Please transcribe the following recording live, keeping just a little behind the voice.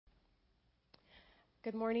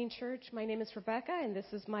Good morning, church. My name is Rebecca, and this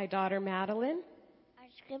is my daughter, Madeline.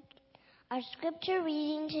 Our scripture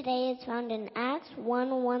reading today is found in Acts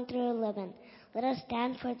 1 through 11. Let us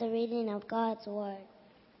stand for the reading of God's Word.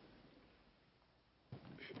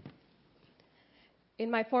 In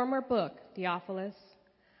my former book, Theophilus,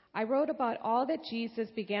 I wrote about all that Jesus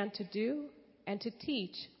began to do and to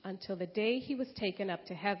teach until the day he was taken up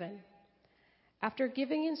to heaven, after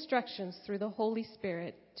giving instructions through the Holy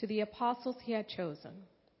Spirit to the apostles he had chosen.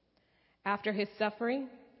 After his suffering,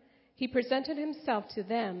 he presented himself to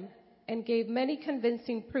them and gave many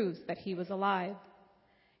convincing proofs that he was alive.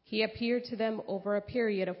 He appeared to them over a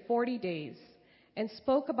period of 40 days and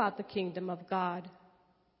spoke about the kingdom of God.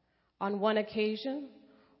 On one occasion,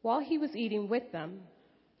 while he was eating with them,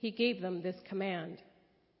 he gave them this command: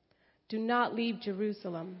 "Do not leave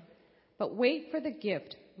Jerusalem, but wait for the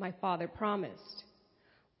gift my Father promised,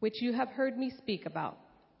 which you have heard me speak about.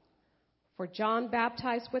 For John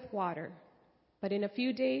baptized with water, but in a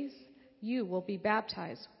few days you will be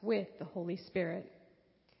baptized with the Holy Spirit."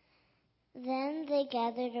 Then they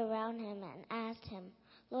gathered around him and asked him,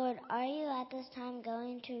 "Lord, are you at this time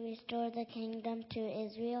going to restore the kingdom to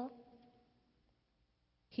Israel?"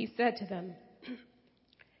 He said to them,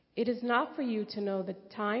 "It is not for you to know the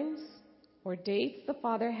times or dates the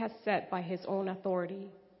Father has set by his own authority,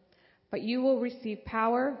 but you will receive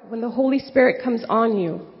power when the Holy Spirit comes on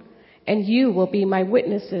you, and you will be my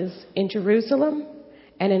witnesses in Jerusalem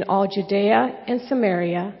and in all Judea and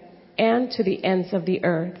Samaria and to the ends of the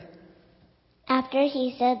earth." After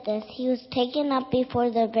he said this, he was taken up before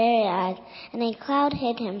their very eyes, and a cloud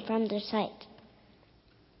hid him from their sight.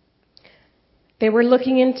 They were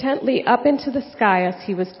looking intently up into the sky as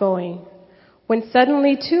he was going, when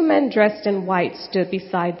suddenly two men dressed in white stood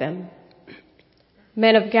beside them.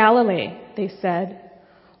 "Men of Galilee," they said,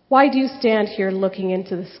 "why do you stand here looking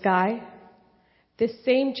into the sky? This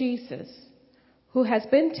same Jesus, who has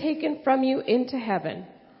been taken from you into heaven,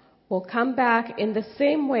 will come back in the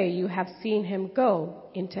same way you have seen him go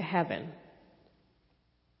into heaven."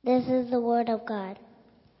 This is the word of God.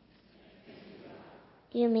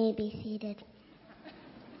 You may be seated.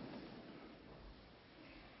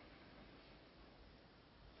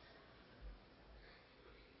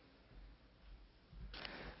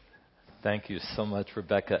 Thank you so much,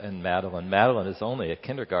 Rebecca and Madeline. Madeline is only a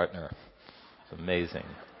kindergartner. It's amazing.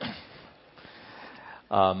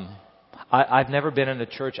 I've never been in a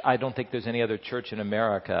church. I don't think there's any other church in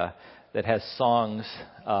America that has songs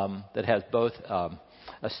that has both a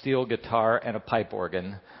steel guitar and a pipe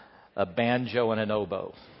organ, a banjo and an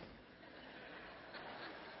oboe.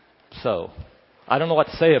 So, I don't know what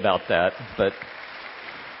to say about that, but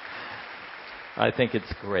I think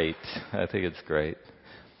it's great.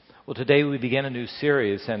 Well, today we begin a new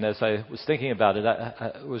series, and as I was thinking about it,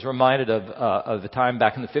 I was reminded of the time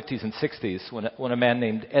back in the 50s and 60s when a man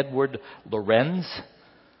named Edward Lorenz,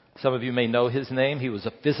 some of you may know his name, he was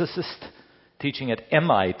a physicist teaching at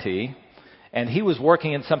MIT, and he was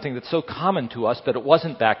working in something that's so common to us, but it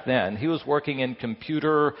wasn't back then. He was working in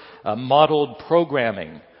computer modeled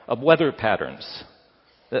programming of weather patterns.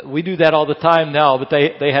 We do that all the time now, but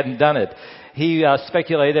they hadn't done it. He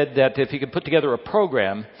speculated that if he could put together a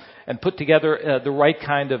program and put together the right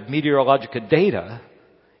kind of meteorological data,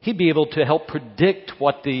 he'd be able to help predict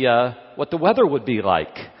what the weather would be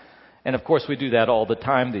like. And of course, we do that all the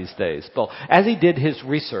time these days. Well, as he did his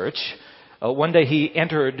research, one day he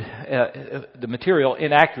entered the material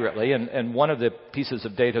inaccurately, and one of the pieces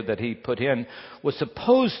of data that he put in was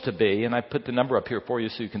supposed to be, and I put the number up here for you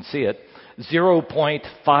so you can see it,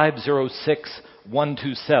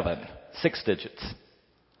 0.506127, 6 digits.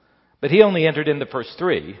 But he only entered in the first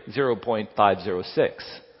three,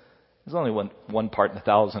 0.506. There's only one part in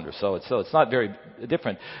 1,000 or so it's not very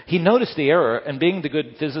different. He noticed the error, and being the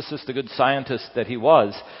good physicist, the good scientist that he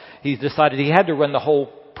was, he decided he had to run the whole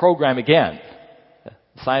program again.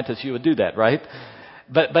 Scientists, you would do that, right?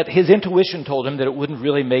 But his intuition told him that it wouldn't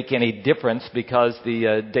really make any difference because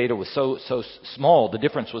the data was so small, the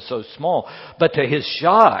difference was so small. But to his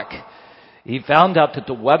shock, he found out that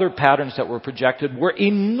the weather patterns that were projected were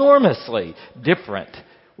enormously different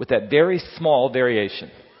with that very small variation.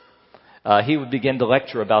 He would begin to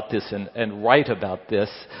lecture about this and write about this.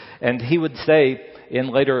 And he would say in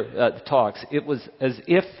later talks, it was as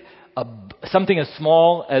if something as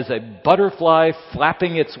small as a butterfly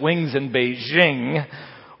flapping its wings in Beijing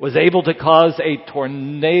was able to cause a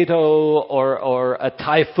tornado or a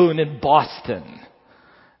typhoon in Boston.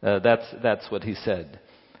 That's what he said.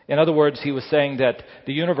 In other words, he was saying that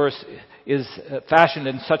the universe is fashioned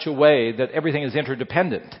in such a way that everything is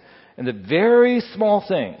interdependent. And the very small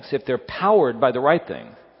things, if they're powered by the right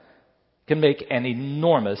thing, can make an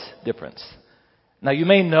enormous difference. Now, you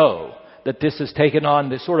may know that this has taken on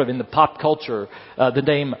this sort of in the pop culture, the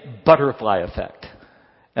name butterfly effect.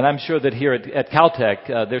 And I'm sure that here at Caltech,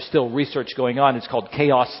 there's still research going on. It's called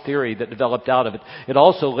chaos theory that developed out of it. It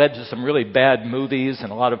also led to some really bad movies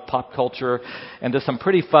and a lot of pop culture and to some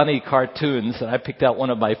pretty funny cartoons. And I picked out one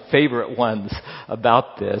of my favorite ones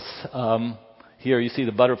about this. Here you see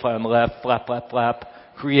the butterfly on the left, flap, flap, flap,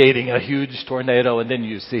 creating a huge tornado. And then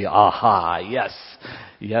you see, aha, yes,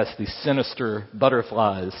 these sinister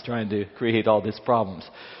butterflies trying to create all these problems.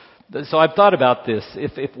 So I've thought about this.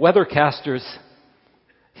 If weathercasters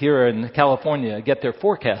here in California get their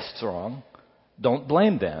forecasts wrong, don't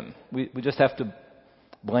blame them. We just have to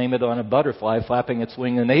blame it on a butterfly flapping its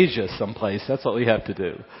wing in Asia someplace. That's what we have to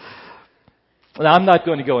do. Now, I'm not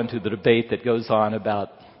going to go into the debate that goes on about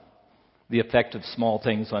the effect of small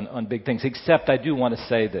things on big things, except I do want to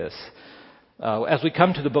say this. As we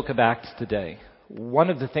come to the book of Acts today, one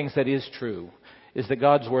of the things that is true is that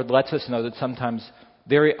God's Word lets us know that sometimes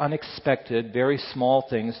very unexpected, very small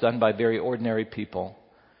things done by very ordinary people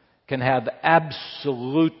can have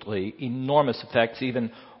absolutely enormous effects, even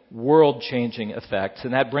world-changing effects.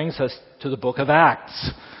 And that brings us to the book of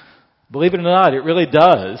Acts. Believe it or not, it really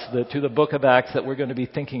does, to the book of Acts that we're going to be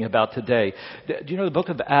thinking about today. Do you know the book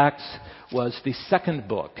of Acts was the second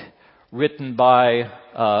book written by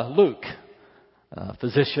Luke,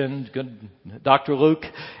 physician, Dr. Luke,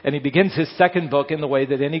 and he begins his second book in the way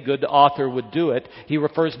that any good author would do it. He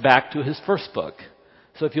refers back to his first book.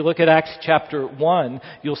 So if you look at Acts chapter 1,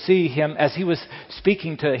 you'll see him as he was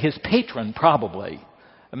speaking to his patron, probably,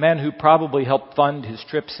 a man who probably helped fund his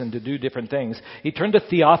trips and to do different things. He turned to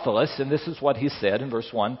Theophilus, and this is what he said in verse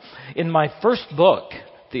 1. In my first book,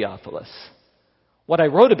 Theophilus, what I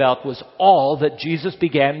wrote about was all that Jesus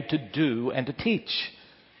began to do and to teach.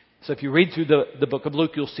 So if you read through the book of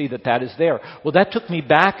Luke, you'll see that is there. Well, that took me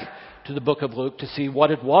back to the book of Luke to see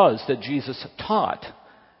what it was that Jesus taught.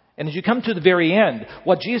 And as you come to the very end,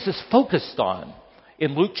 what Jesus focused on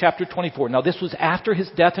in Luke chapter 24. Now, this was after his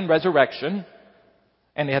death and resurrection,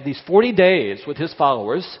 and he had these 40 days with his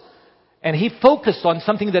followers, and he focused on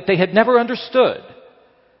something that they had never understood.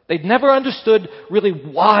 They'd never understood really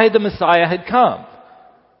why the Messiah had come.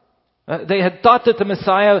 They had thought that the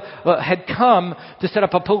Messiah had come to set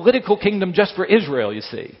up a political kingdom just for Israel, you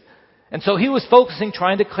see. And so he was focusing,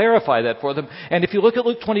 trying to clarify that for them. And if you look at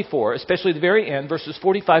Luke 24, especially the very end, verses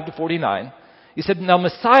 45 to 49, he said, now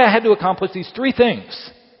Messiah had to accomplish these three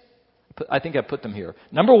things. I think I put them here.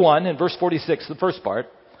 Number one, in verse 46, the first part,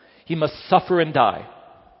 he must suffer and die.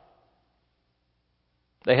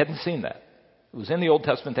 They hadn't seen that. It was in the Old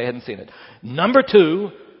Testament, they hadn't seen it. Number two,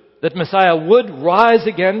 that Messiah would rise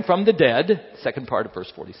again from the dead, second part of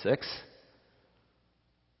verse 46.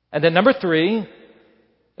 And then number three,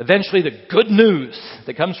 eventually the good news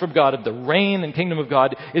that comes from God of the reign and kingdom of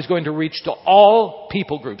God is going to reach to all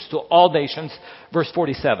people groups, to all nations, verse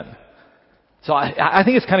 47. So I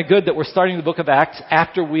think it's kind of good that we're starting the book of Acts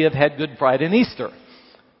after we have had Good Friday and Easter.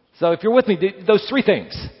 So if you're with me, those three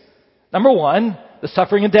things. Number one, the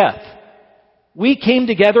suffering and death. We came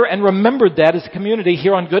together and remembered that as a community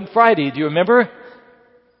here on Good Friday. Do you remember?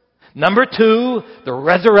 Number two, the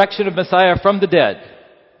resurrection of Messiah from the dead.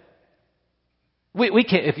 We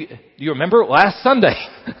can't, do you remember last Sunday?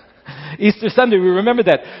 Easter Sunday, we remember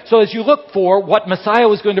that. So as you look for what Messiah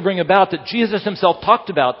was going to bring about that Jesus himself talked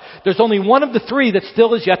about, there's only one of the three that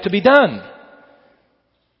still is yet to be done.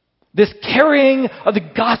 This carrying of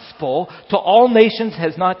the gospel to all nations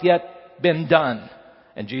has not yet been done.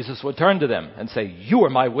 And Jesus would turn to them and say, you are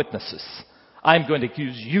my witnesses. I'm going to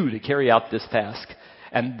use you to carry out this task.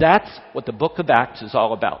 And that's what the book of Acts is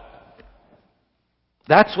all about.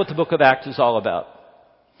 That's what the book of Acts is all about.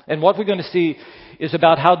 And what we're going to see is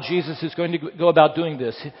about how Jesus is going to go about doing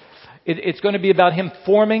this. It's going to be about him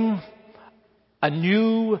forming a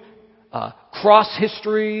new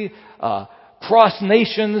cross-history,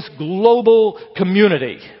 cross-nations, global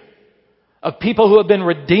community of people who have been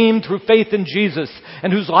redeemed through faith in Jesus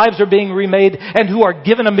and whose lives are being remade and who are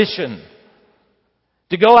given a mission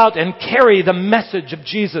to go out and carry the message of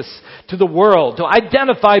Jesus to the world, to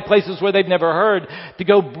identify places where they've never heard, to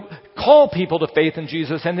go call people to faith in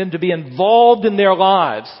Jesus, and then to be involved in their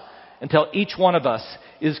lives until each one of us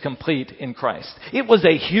is complete in Christ. It was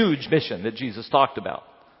a huge mission that Jesus talked about.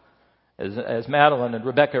 As Madeline and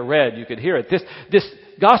Rebecca read, you could hear it. This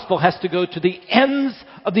gospel has to go to the ends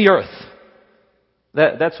of the earth.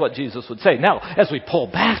 That's what Jesus would say. Now, as we pull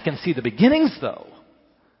back and see the beginnings, though,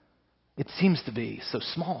 it seems to be so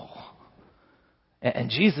small. And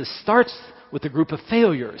Jesus starts with a group of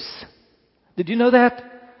failures. Did you know that?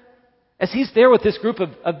 As he's there with this group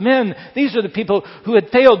of men, these are the people who had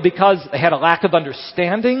failed because they had a lack of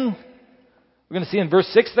understanding. We're going to see in verse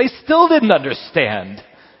 6, they still didn't understand,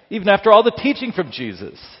 even after all the teaching from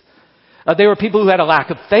Jesus. They were people who had a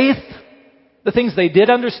lack of faith. The things they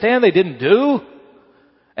did understand, they didn't do.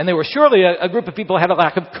 And they were surely a group of people who had a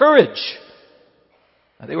lack of courage.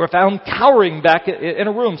 They were found cowering back in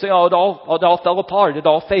a room, saying, it all fell apart, it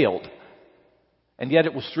all failed. And yet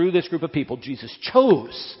it was through this group of people Jesus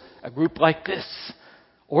chose a group like this.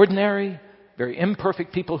 Ordinary, very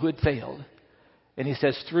imperfect people who had failed. And he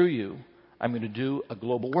says, through you, I'm going to do a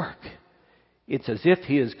global work. It's as if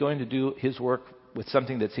he is going to do his work with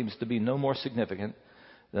something that seems to be no more significant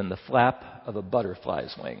than the flap of a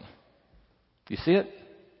butterfly's wing. You see it?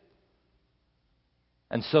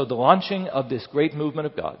 And so the launching of this great movement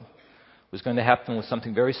of God was going to happen with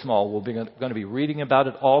something very small. We're going to be reading about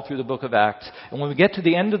it all through the book of Acts. And when we get to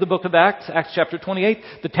the end of the book of Acts, Acts chapter 28,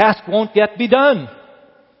 the task won't yet be done.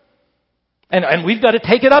 And we've got to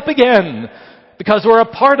take it up again because we're a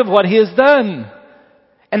part of what he has done.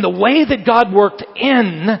 And the way that God worked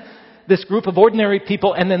in this group of ordinary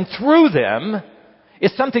people and then through them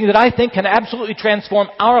is something that I think can absolutely transform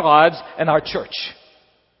our lives and our church.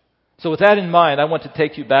 So with that in mind, I want to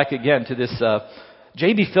take you back again to this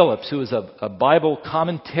J.B. Phillips, who is a Bible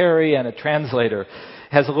commentary and a translator,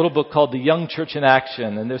 has a little book called The Young Church in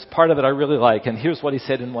Action, and there's part of it I really like, and here's what he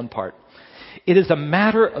said in one part. It is a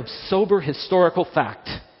matter of sober historical fact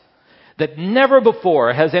that never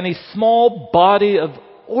before has any small body of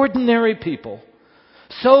ordinary people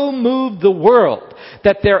so moved the world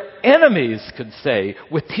that their enemies could say,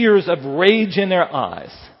 with tears of rage in their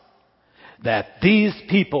eyes, that these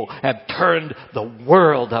people have turned the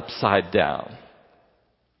world upside down.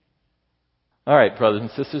 All right, brothers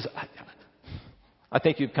and sisters, I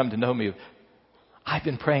think you've come to know me. I've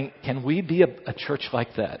been praying, can we be a church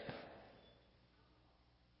like that?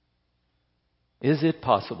 Is it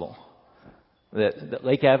possible that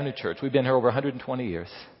Lake Avenue Church, we've been here over 120 years,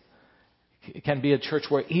 can be a church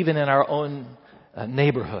where even in our own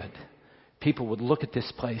neighborhood, people would look at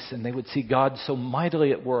this place and they would see God so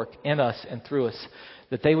mightily at work in us and through us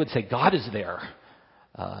that they would say, God is there.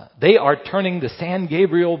 They are turning the San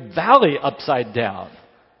Gabriel Valley upside down.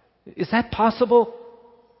 Is that possible?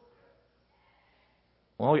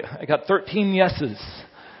 Well, I got 13 yeses.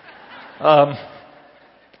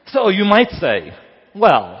 So you might say,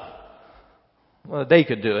 well, they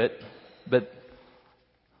could do it, but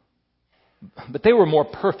they were more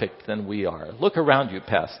perfect than we are. Look around you,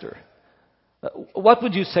 Pastor. What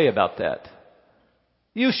would you say about that?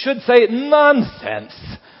 You should say nonsense.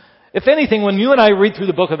 If anything, when you and I read through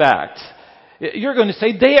the book of Acts, you're going to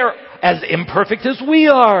say they are as imperfect as we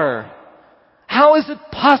are. How is it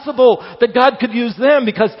possible that God could use them?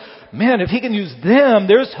 Because, man, if he can use them,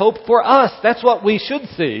 there's hope for us. That's what we should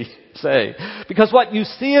say. Because what you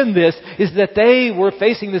see in this is that they were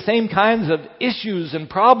facing the same kinds of issues and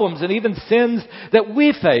problems and even sins that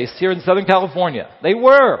we face here in Southern California. They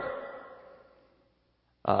were.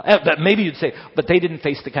 But maybe you'd say, but they didn't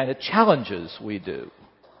face the kind of challenges we do.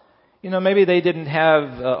 You know, maybe they didn't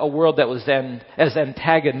have a world that was then as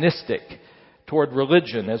antagonistic toward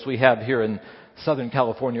religion as we have here in Southern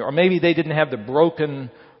California. Or maybe they didn't have the broken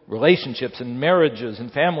relationships and marriages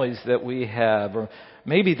and families that we have. Or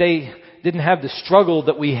maybe they didn't have the struggle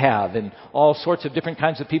that we have and all sorts of different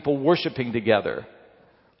kinds of people worshiping together.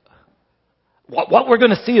 What we're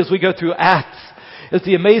going to see as we go through Acts is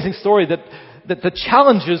the amazing story that the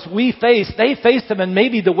challenges we face, they faced them, and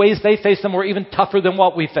maybe the ways they faced them were even tougher than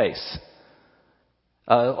what we face.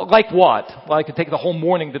 Like what? Well, I could take the whole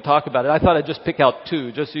morning to talk about it. I thought I'd just pick out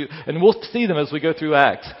two, and we'll see them as we go through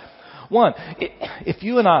Acts. One, if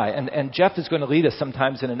you and I, and Jeff is going to lead us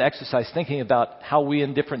sometimes in an exercise thinking about how we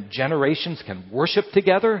in different generations can worship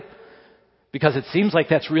together, because it seems like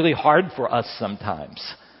that's really hard for us sometimes.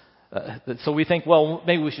 So we think, well,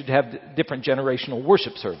 maybe we should have different generational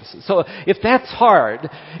worship services. So if that's hard,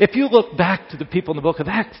 if you look back to the people in the book of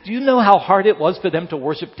Acts, do you know how hard it was for them to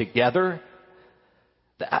worship together?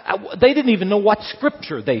 They didn't even know what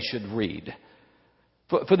scripture they should read.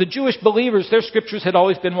 For the Jewish believers, their scriptures had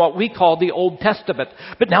always been what we call the Old Testament.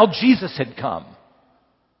 But now Jesus had come.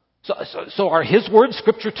 So are his words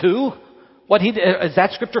scripture too? Is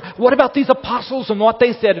that scripture? What about these apostles and what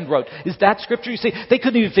they said and wrote? Is that scripture? You see, they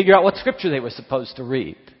couldn't even figure out what scripture they were supposed to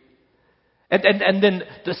read. And then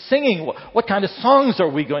the singing, what kind of songs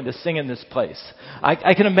are we going to sing in this place?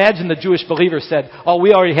 I can imagine the Jewish believer said, oh,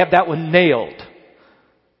 we already have that one nailed.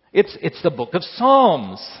 It's the book of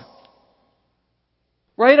Psalms.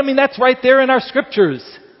 Right? I mean, that's right there in our scriptures.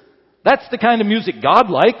 That's the kind of music God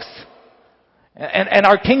likes. And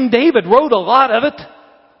our King David wrote a lot of it.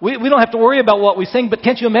 We don't have to worry about what we sing, but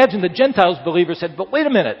can't you imagine the Gentiles believers said, but wait a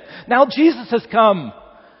minute, now Jesus has come.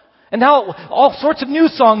 And now all sorts of new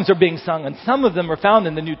songs are being sung, and some of them are found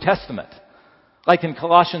in the New Testament. Like in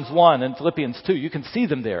Colossians 1 and Philippians 2, you can see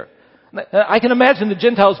them there. I can imagine the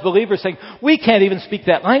Gentiles believers saying, we can't even speak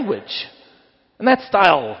that language. And that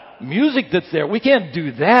style music that's there, we can't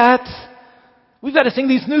do that. We've got to sing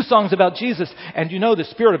these new songs about Jesus. And you know the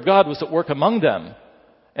Spirit of God was at work among them.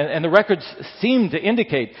 And the records seem to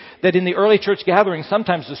indicate that in the early church gatherings,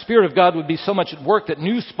 sometimes the Spirit of God would be so much at work that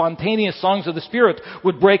new spontaneous songs of the Spirit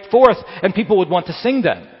would break forth and people would want to sing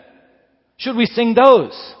them. Should we sing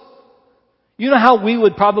those? You know how we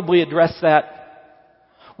would probably address that?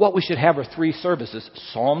 What we should have are 3 services.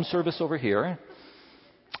 Psalm service over here.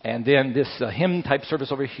 And then this hymn type service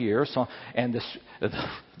over here. And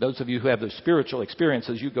those of you who have those spiritual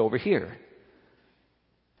experiences, you go over here.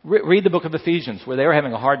 Read the book of Ephesians, where they were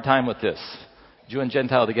having a hard time with this. Jew and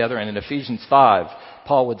Gentile together. And in Ephesians 5,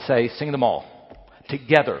 Paul would say, sing them all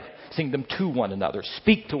together. Sing them to one another.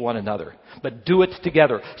 Speak to one another. But do it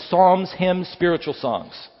together. Psalms, hymns, spiritual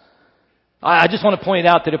songs. I just want to point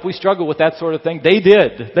out that if we struggle with that sort of thing, they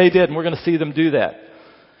did. And we're going to see them do that.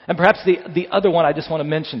 And perhaps the other one I just want to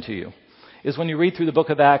mention to you is when you read through the book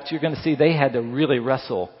of Acts, you're going to see they had to really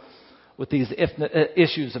wrestle with these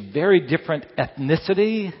issues of very different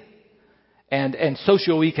ethnicity and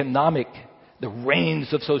socioeconomic, the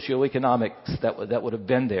reigns of socioeconomics that would have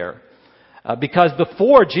been there. Because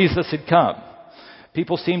before Jesus had come,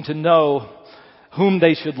 people seemed to know whom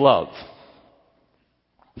they should love.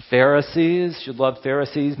 Pharisees should love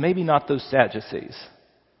Pharisees, maybe not those Sadducees.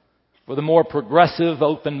 For the more progressive,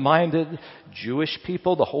 open-minded Jewish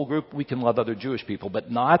people, the whole group, we can love other Jewish people,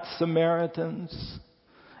 but not Samaritans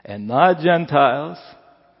and not Gentiles.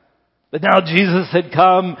 But now Jesus had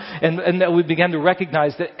come and we began to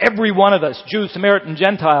recognize that every one of us, Jew, Samaritan,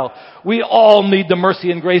 Gentile, we all need the mercy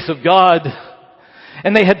and grace of God.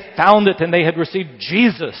 And they had found it and they had received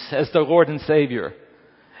Jesus as their Lord and Savior.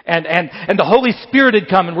 And the Holy Spirit had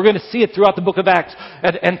come, and we're going to see it throughout the book of Acts,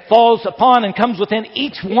 and falls upon and comes within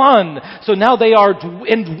each one. So now they are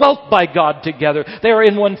indwelt by God together. They are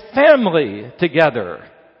in one family together.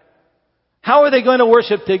 How are they going to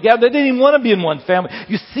worship together? They didn't even want to be in one family.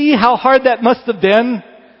 You see how hard that must have been?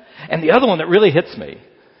 And the other one that really hits me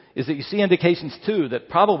is that you see indications too that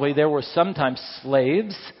probably there were sometimes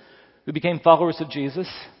slaves who became followers of Jesus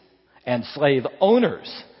and slave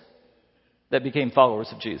owners that became followers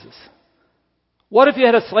of Jesus. What if you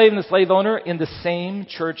had a slave and a slave owner in the same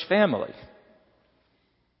church family?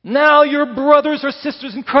 Now you're brothers or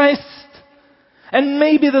sisters in Christ. And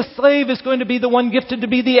maybe the slave is going to be the one gifted to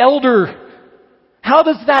be the elder. How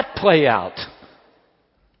does that play out?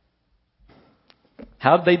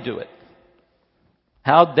 How'd they do it?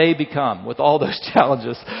 How'd they become, with all those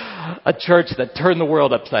challenges, a church that turned the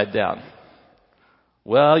world upside down?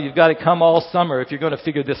 Well, you've got to come all summer if you're going to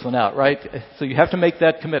figure this one out, right? So you have to make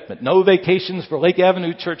that commitment. No vacations for Lake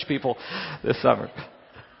Avenue church people this summer.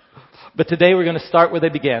 But today we're going to start where they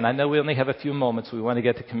began. I know we only have a few moments. We want to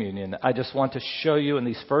get to communion. I just want to show you in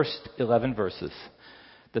these first 11 verses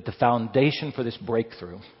that the foundation for this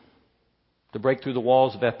breakthrough, to break through the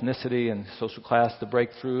walls of ethnicity and social class, to break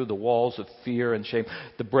through the walls of fear and shame,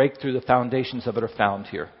 to break through the foundations of it are found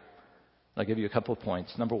here. I'll give you a couple of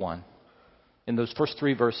points. Number one, in those first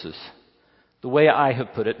 3 verses, the way I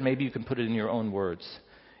have put it, maybe you can put it in your own words.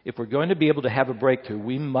 If we're going to be able to have a breakthrough,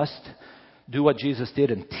 we must do what Jesus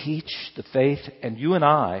did and teach the faith. And you and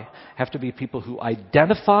I have to be people who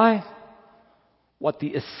identify what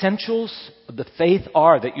the essentials of the faith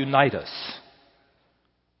are that unite us.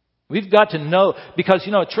 We've got to know, because,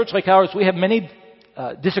 a church like ours, we have many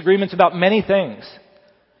disagreements about many things.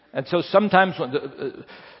 And so sometimes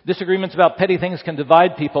disagreements about petty things can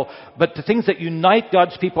divide people. But the things that unite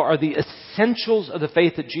God's people are the essentials of the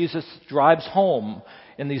faith that Jesus drives home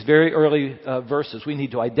in these very early verses. We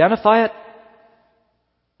need to identify it.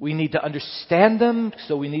 We need to understand them.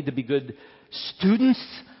 So we need to be good students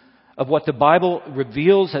of what the Bible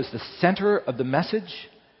reveals as the center of the message.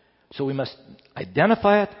 So we must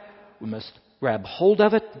identify it. We must grab hold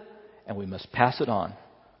of it. And we must pass it on.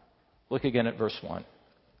 Look again at verse 1.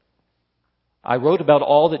 I wrote about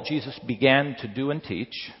all that Jesus began to do and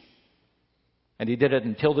teach, and he did it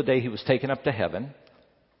until the day he was taken up to heaven,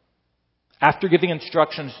 after giving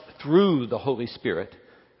instructions through the Holy Spirit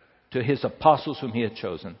to his apostles whom he had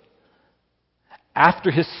chosen.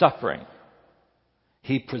 After his suffering,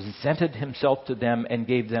 he presented himself to them and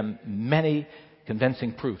gave them many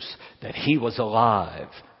convincing proofs that he was alive.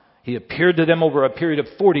 He appeared to them over a period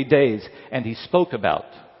of 40 days, and he spoke about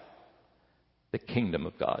the kingdom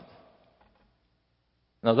of God.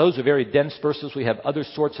 Now, those are very dense verses. We have other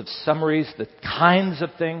sorts of summaries, the kinds of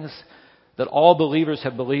things that all believers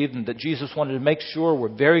have believed and that Jesus wanted to make sure were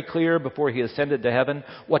very clear before he ascended to heaven.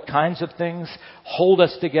 What kinds of things hold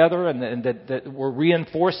us together and that were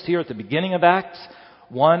reinforced here at the beginning of Acts.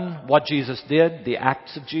 One, what Jesus did, the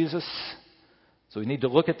acts of Jesus. So we need to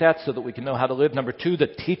look at that so that we can know how to live. Number two, the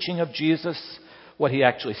teaching of Jesus, what he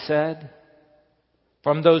actually said.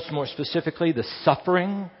 From those more specifically, the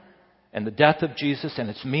suffering and the death of Jesus and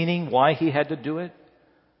its meaning, why he had to do it.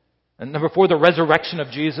 And number four, the resurrection of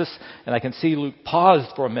Jesus. And I can see Luke paused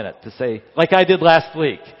for a minute to say, like I did last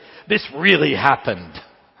week, this really happened.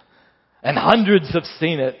 And hundreds have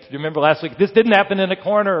seen it. Do you remember last week? This didn't happen in a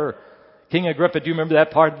corner. King Agrippa, do you remember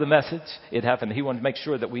that part of the message? It happened. He wanted to make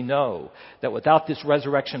sure that we know that without this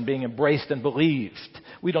resurrection being embraced and believed,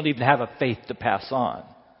 we don't even have a faith to pass on.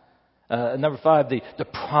 Number five, the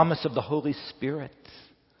promise of the Holy Spirit.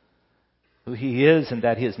 Who he is and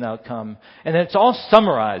that he has now come. And then it's all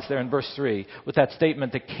summarized there in verse 3 with that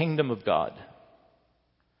statement, the kingdom of God.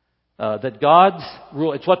 That God's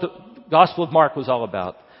rule, it's what the Gospel of Mark was all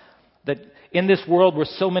about. That in this world where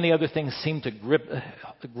so many other things seem to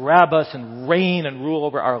grab us and reign and rule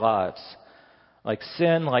over our lives, like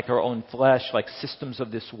sin, like our own flesh, like systems of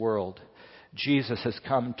this world, Jesus has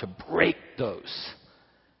come to break those.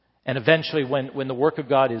 And eventually when the work of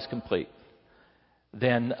God is complete,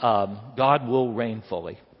 then God will reign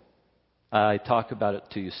fully. I talk about it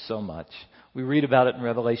to you so much. We read about it in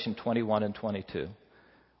Revelation 21 and 22,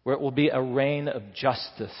 where it will be a reign of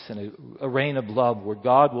justice and a reign of love, where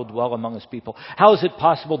God will dwell among his people. How is it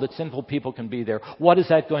possible that sinful people can be there? What is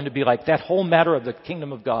that going to be like? That whole matter of the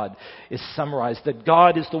kingdom of God is summarized, that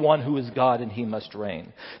God is the one who is God and he must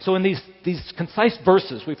reign. So in these concise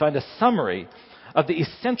verses, we find a summary of the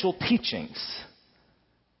essential teachings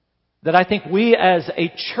that I think we as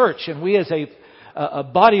a church and we as a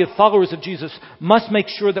body of followers of Jesus must make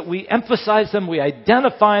sure that we emphasize them, we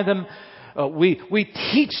identify them, we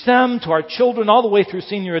teach them to our children all the way through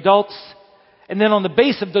senior adults. And then on the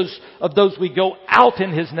base of those we go out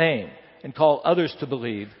in his name and call others to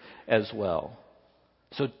believe as well.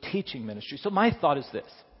 So teaching ministry. So my thought is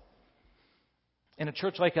this. In a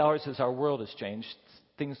church like ours, as our world has changed,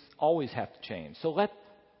 things always have to change. So let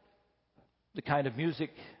the kind of music,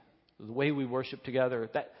 the way we worship together,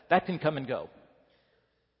 that can come and go.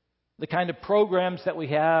 The kind of programs that we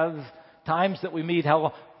have, times that we meet,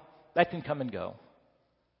 that can come and go.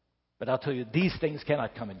 But I'll tell you, these things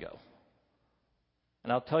cannot come and go.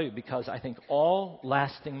 And I'll tell you because I think all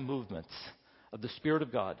lasting movements of the Spirit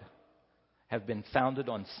of God have been founded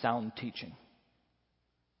on sound teaching.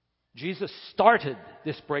 Jesus started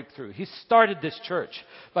this breakthrough. He started this church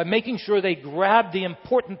by making sure they grabbed the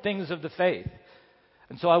important things of the faith.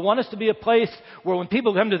 And so I want us to be a place where when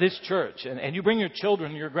people come to this church, and you bring your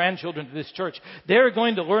children, your grandchildren to this church, they're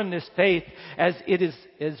going to learn this faith as it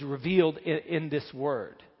is revealed in this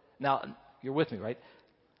word. Now, you're with me, right?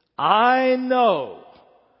 I know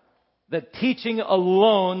that teaching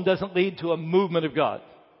alone doesn't lead to a movement of God.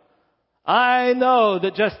 I know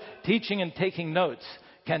that just teaching and taking notes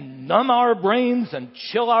can numb our brains and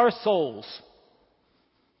chill our souls.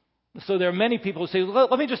 So there are many people who say,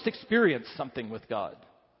 let me just experience something with God.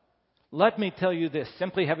 Let me tell you this,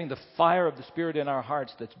 simply having the fire of the Spirit in our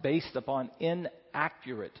hearts that's based upon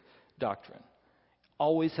inaccurate doctrine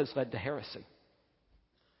always has led to heresy.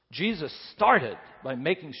 Jesus started by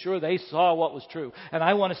making sure they saw what was true. And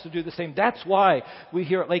I want us to do the same. That's why we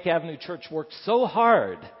here at Lake Avenue Church worked so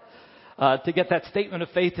hard to get that statement of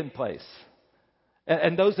faith in place.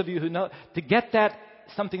 And those of you who know, to get that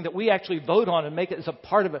something that we actually vote on and make it as a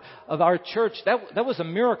part of our church, that was a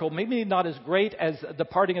miracle. Maybe not as great as the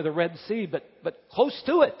parting of the Red Sea, but close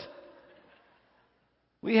to it.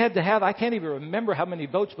 We had to have, I can't even remember how many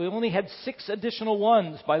votes, but we only had 6 additional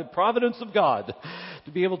ones by the providence of God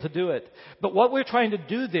to be able to do it. But what we're trying to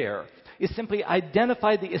do there is simply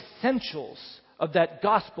identify the essentials of that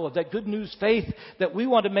gospel, of that good news faith that we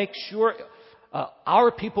want to make sure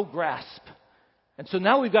our people grasp. And so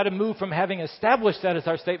now we've got to move from having established that as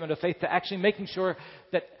our statement of faith to actually making sure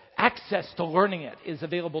that access to learning it is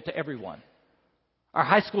available to everyone. Our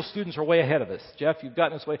high school students are way ahead of us. Jeff, you've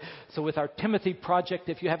gotten us way. So with our Timothy project,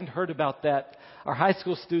 if you haven't heard about that, our high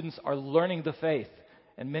school students are learning the faith.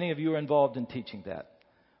 And many of you are involved in teaching that.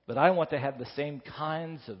 But I want to have the same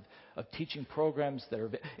kinds of teaching programs that are...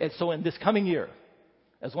 And so in this coming year,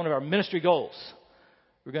 as one of our ministry goals,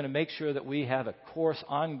 we're going to make sure that we have a course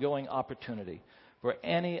ongoing opportunity for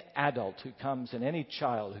any adult who comes and any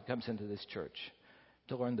child who comes into this church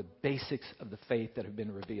to learn the basics of the faith that have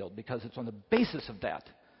been revealed. Because it's on the basis of that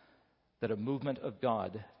that a movement of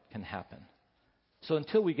God can happen. So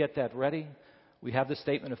until we get that ready, we have the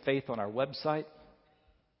statement of faith on our website.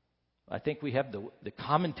 I think we have the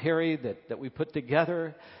commentary that we put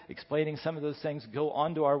together explaining some of those things. Go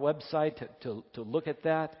onto our website to look at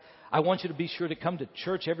that. I want you to be sure to come to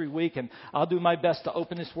church every week, and I'll do my best to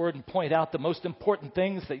open this Word and point out the most important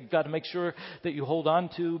things that you've got to make sure that you hold on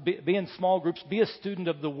to. Be in small groups. Be a student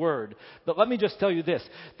of the Word. But let me just tell you this,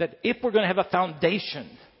 that if we're going to have a foundation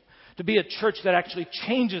to be a church that actually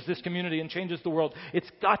changes this community and changes the world, it's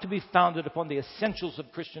got to be founded upon the essentials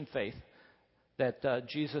of Christian faith that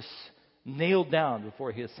Jesus nailed down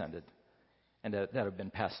before He ascended and that have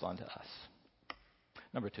been passed on to us.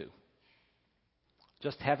 Number 2.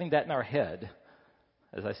 Just having that in our head,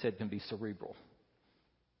 as I said, can be cerebral.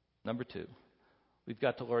 Number 2, we've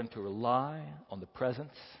got to learn to rely on the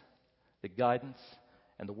presence, the guidance,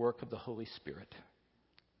 and the work of the Holy Spirit.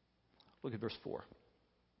 Look at verse 4.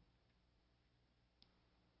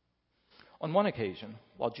 On one occasion,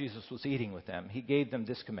 while Jesus was eating with them, He gave them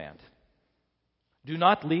this command: "Do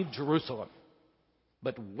not leave Jerusalem,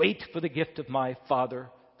 but wait for the gift of my Father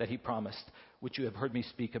that He promised, which you have heard me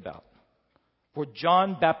speak about. For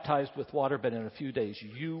John baptized with water, but in a few days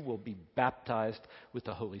you will be baptized with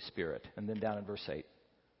the Holy Spirit." And then down in verse 8,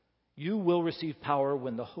 "You will receive power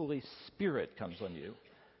when the Holy Spirit comes on you,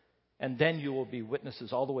 and then you will be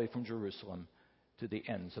witnesses all the way from Jerusalem to the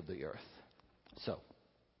ends of the earth." So,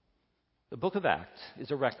 the book of Acts is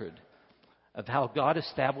a record of how God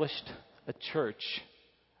established a church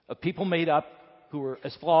of people made up who were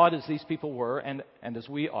as flawed as these people were and as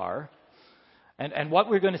we are. And what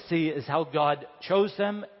we're going to see is how God chose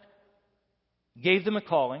them, gave them a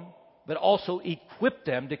calling, but also equipped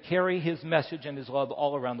them to carry His message and His love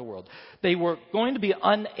all around the world. They were going to be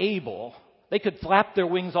unable. They could flap their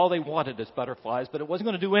wings all they wanted as butterflies, but it wasn't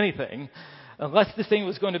going to do anything unless this thing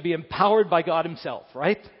was going to be empowered by God Himself,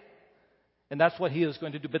 right? And that's what He is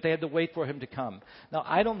going to do, but they had to wait for Him to come. Now,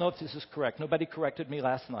 I don't know if this is correct. Nobody corrected me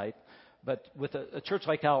last night. But with a church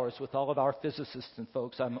like ours, with all of our physicists and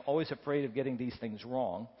folks, I'm always afraid of getting these things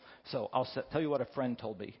wrong. So I'll tell you what a friend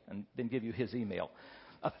told me and then give you his email.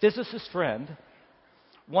 A physicist friend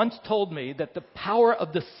once told me that the power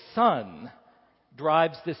of the sun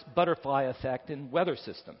drives this butterfly effect in weather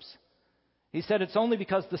systems. He said it's only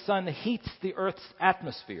because the sun heats the Earth's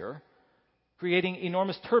atmosphere, creating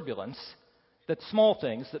enormous turbulence, that small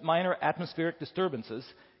things, that minor atmospheric disturbances,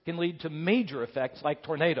 can lead to major effects like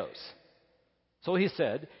tornadoes. So he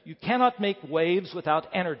said, you cannot make waves without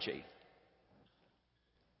energy.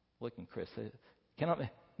 Look at Chris.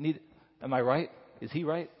 Am I right? Is he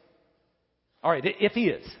right? All right, if he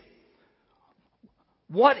is.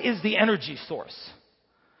 What is the energy source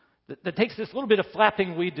that takes this little bit of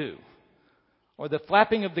flapping we do, or the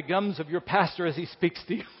flapping of the gums of your pastor as he speaks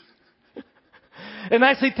to you, and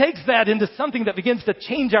actually takes that into something that begins to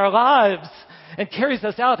change our lives and carries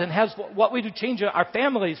us out and has what we do change our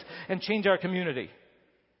families and change our community?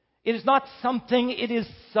 It is not something, it is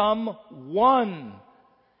someone.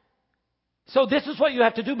 So this is what you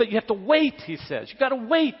have to do, but you have to wait, he says. You've got to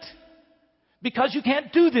wait because you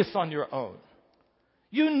can't do this on your own.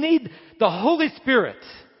 You need the Holy Spirit.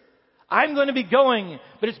 I'm going to be going,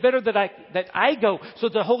 but it's better that I go so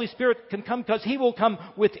the Holy Spirit can come, because He will come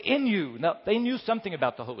within you. Now, they knew something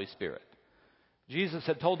about the Holy Spirit. Jesus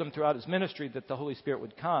had told them throughout His ministry that the Holy Spirit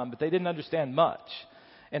would come, but they didn't understand much.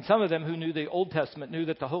 And some of them who knew the Old Testament knew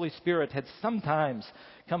that the Holy Spirit had sometimes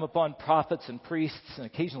come upon prophets and priests and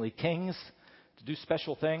occasionally kings to do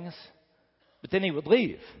special things, but then He would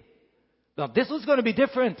leave. Now, this was going to be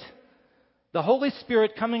different. The Holy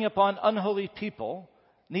Spirit coming upon unholy people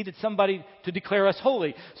needed somebody to declare us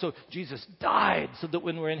holy. So Jesus died so that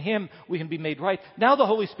when we're in Him, we can be made right. Now the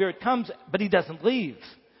Holy Spirit comes, but He doesn't leave.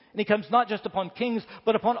 And He comes not just upon kings,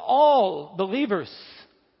 but upon all believers.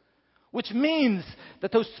 Which means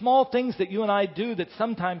that those small things that you and I do that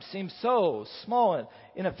sometimes seem so small and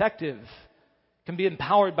ineffective can be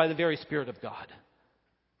empowered by the very Spirit of God.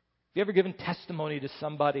 Have you ever given testimony to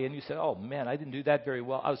somebody and you said, oh man, I didn't do that very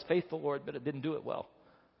well. I was faithful, Lord, but I didn't do it well.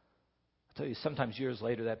 I tell you, sometimes years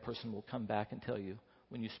later, that person will come back and tell you,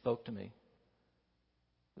 when you spoke to me,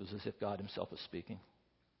 it was as if God Himself was speaking.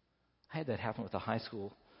 I had that happen with a high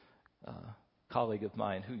school colleague of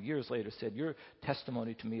mine who years later said, your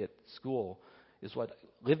testimony to me at school is what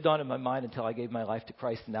lived on in my mind until I gave my life to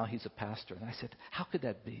Christ, and now he's a pastor. And I said, how could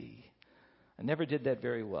that be? I never did that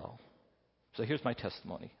very well. So here's my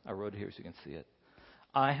testimony. I wrote it here so you can see it.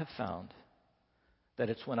 I have found that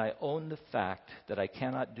it's when I own the fact that I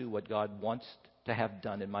cannot do what God wants to have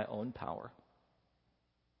done in my own power,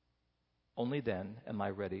 only then am I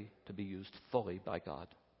ready to be used fully by God.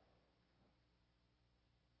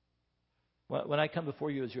 When I come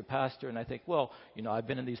before you as your pastor and I think, well, I've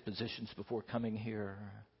been in these positions before coming here.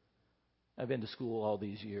 I've been to school all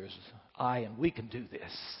these years. We can do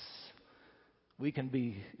this. We can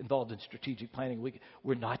be involved in strategic planning.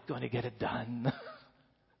 We're not going to get it done.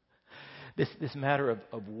 This matter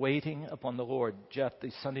of waiting upon the Lord. Jeff,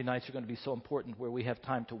 these Sunday nights are going to be so important where we have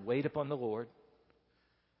time to wait upon the Lord,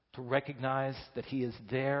 to recognize that He is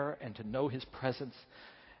there and to know His presence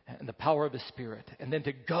and the power of His Spirit. And then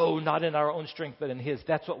to go not in our own strength but in His.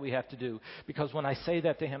 That's what we have to do. Because when I say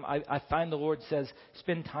that to Him, I find the Lord says,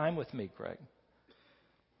 spend time with me, Craig.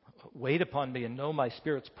 Wait upon me and know my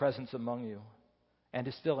Spirit's presence among you and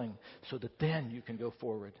His filling, so that then you can go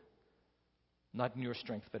forward. Not in your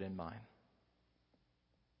strength but in mine.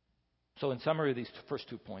 So in summary of these first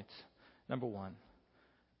 2 points, number one,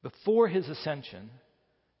 before His ascension,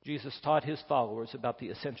 Jesus taught His followers about the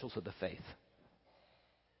essentials of the faith.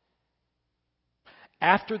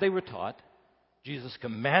 After they were taught, Jesus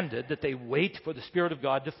commanded that they wait for the Spirit of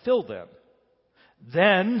God to fill them.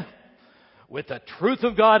 Then, with the truth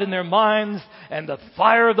of God in their minds and the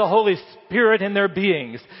fire of the Holy Spirit in their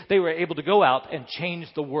beings, they were able to go out and change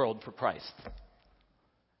the world for Christ.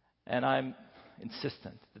 And I'm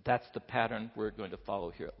insistent that that's the pattern we're going to follow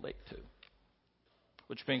here at Lake 2.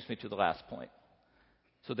 Which brings me to the last point.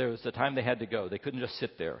 So there was the time they had to go. They couldn't just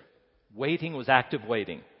sit there. Waiting was active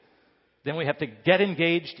waiting. Then we have to get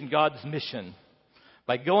engaged in God's mission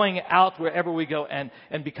by going out wherever we go and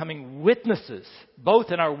becoming witnesses,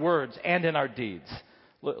 both in our words and in our deeds.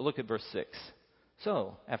 Look at verse 6.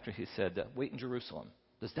 So, after He said, wait in Jerusalem.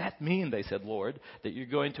 Does that mean, they said, Lord, that you're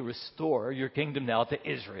going to restore your kingdom now to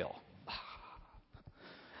Israel?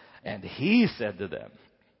 And He said to them,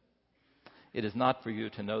 it is not for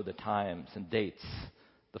you to know the times and dates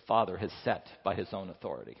the Father has set by His own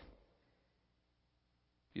authority.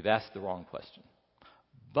 You've asked the wrong question.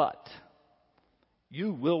 But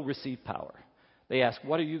you will receive power. They ask,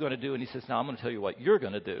 what are you going to do? And He says, now I'm going to tell you what you're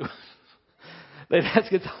going to do. They ask,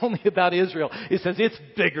 it's only about Israel. He says, it's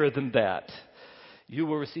bigger than that. You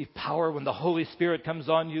will receive power when the Holy Spirit comes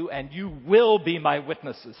on you, and you will be my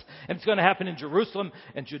witnesses. And it's going to happen in Jerusalem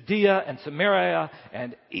and Judea and Samaria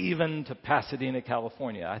and even to Pasadena,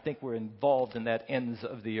 California. I think we're involved in that ends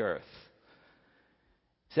of the earth.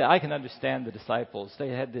 See, I can understand the disciples. They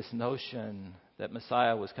had this notion that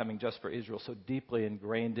Messiah was coming just for Israel, so deeply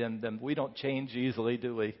ingrained in them. We don't change easily,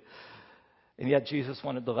 do we? And yet Jesus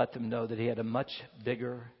wanted to let them know that He had a much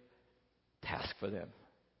bigger task for them.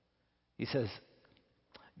 He says,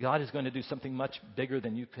 God is going to do something much bigger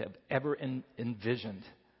than you could have ever envisioned.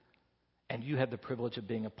 And you have the privilege of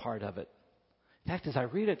being a part of it. In fact, as I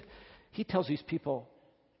read it, He tells these people,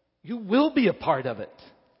 you will be a part of it.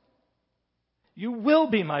 You will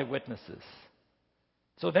be my witnesses.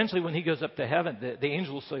 So eventually when He goes up to heaven, the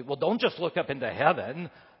angels say, well, don't just look up into heaven,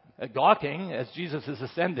 gawking as Jesus is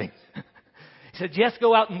ascending. He said, yes,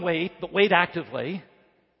 go out and wait, but wait actively.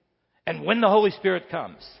 And when the Holy Spirit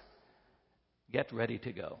comes, get ready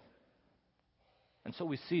to go. And so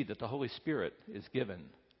we see that the Holy Spirit is given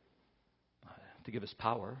to give us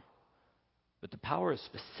power. But the power is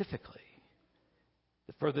specifically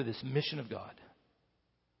to further this mission of God.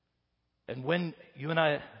 And when you and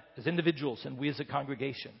I, as individuals, and we as a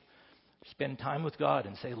congregation, spend time with God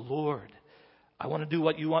and say, Lord, I want to do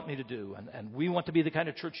what you want me to do. And we want to be the kind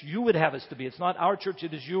of church you would have us to be. It's not our church,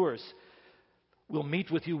 it is yours. We'll meet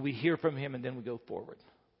with you, we hear from Him, and then we go forward.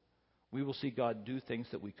 We will see God do things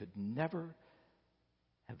that we could never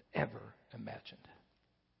have ever imagined.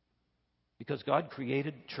 Because God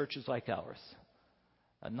created churches like ours,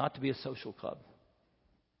 not to be a social club.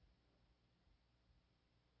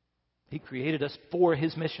 He created us for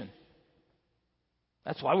His mission.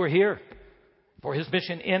 That's why we're here. For His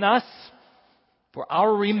mission in us. For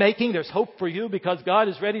our remaking. There's hope for you because God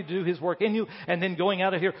is ready to do His work in you and then going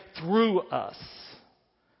out of here through us.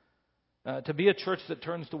 To be a church that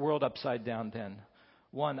turns the world upside down then.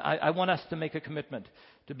 One, I want us to make a commitment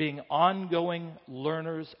to being ongoing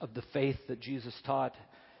learners of the faith that Jesus taught,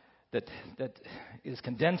 that is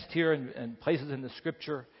condensed here and places in the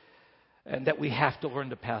Scripture, and that we have to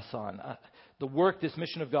learn to pass on. The work, this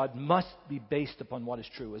mission of God, must be based upon what is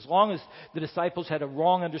true. As long as the disciples had a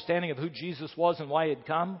wrong understanding of who Jesus was and why He had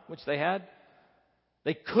come, which they had,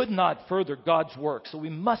 they could not further God's work. So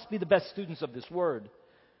we must be the best students of this Word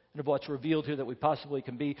and of what's revealed here that we possibly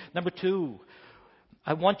can be. Number two,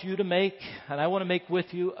 I want you to make, and I want to make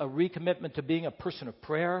with you, a recommitment to being a person of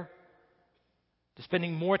prayer, to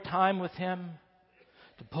spending more time with Him,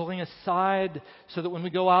 to pulling aside so that when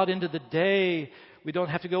we go out into the day, we don't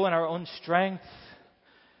have to go in our own strength.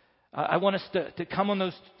 I want us to come on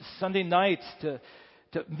those Sunday nights to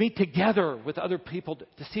to meet together with other people,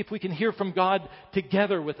 to see if we can hear from God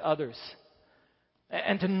together with others.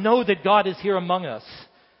 And to know that God is here among us.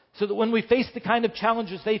 So that when we face the kind of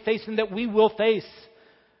challenges they face and that we will face,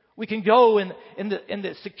 we can go in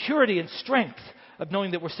the security and strength of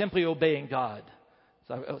knowing that we're simply obeying God.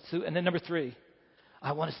 And then number 3,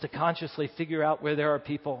 I want us to consciously figure out where there are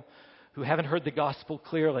people who haven't heard the gospel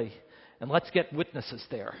clearly. And let's get witnesses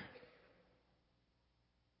there.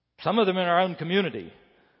 Some of them in our own community.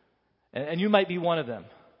 And you might be one of them.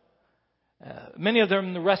 Many of them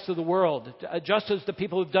in the rest of the world. Just as the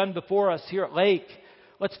people who've done before us here at Lake.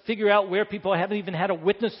 Let's figure out where people haven't even had a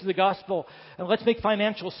witness to the gospel. And let's make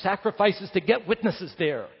financial sacrifices to get witnesses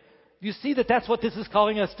there. Do you see that that's what this is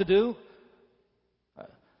calling us to do?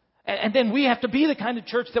 And then we have to be the kind of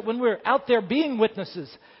church that when we're out there being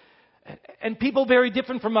witnesses, and people very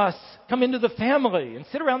different from us come into the family and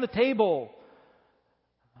sit around the table,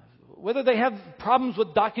 whether they have problems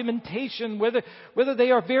with documentation, whether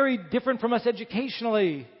they are very different from us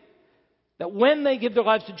educationally, that when they give their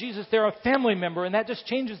lives to Jesus, they're a family member, and that just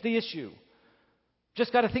changes the issue.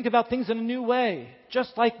 Just got to think about things in a new way,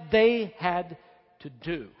 just like they had to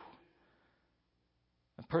do.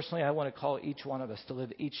 And personally, I want to call each one of us to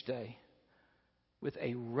live each day with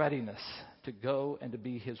a readiness to go and to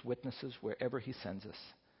be His witnesses wherever He sends us.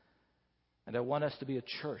 And I want us to be a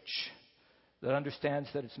church that understands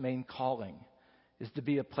that its main calling is to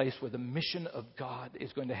be a place where the mission of God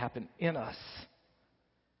is going to happen in us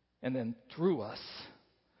and then through us,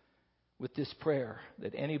 with this prayer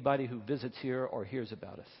that anybody who visits here or hears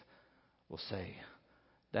about us will say,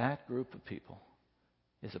 that group of people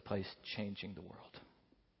is a place changing the world.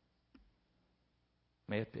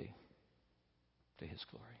 May it be to His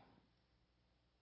glory.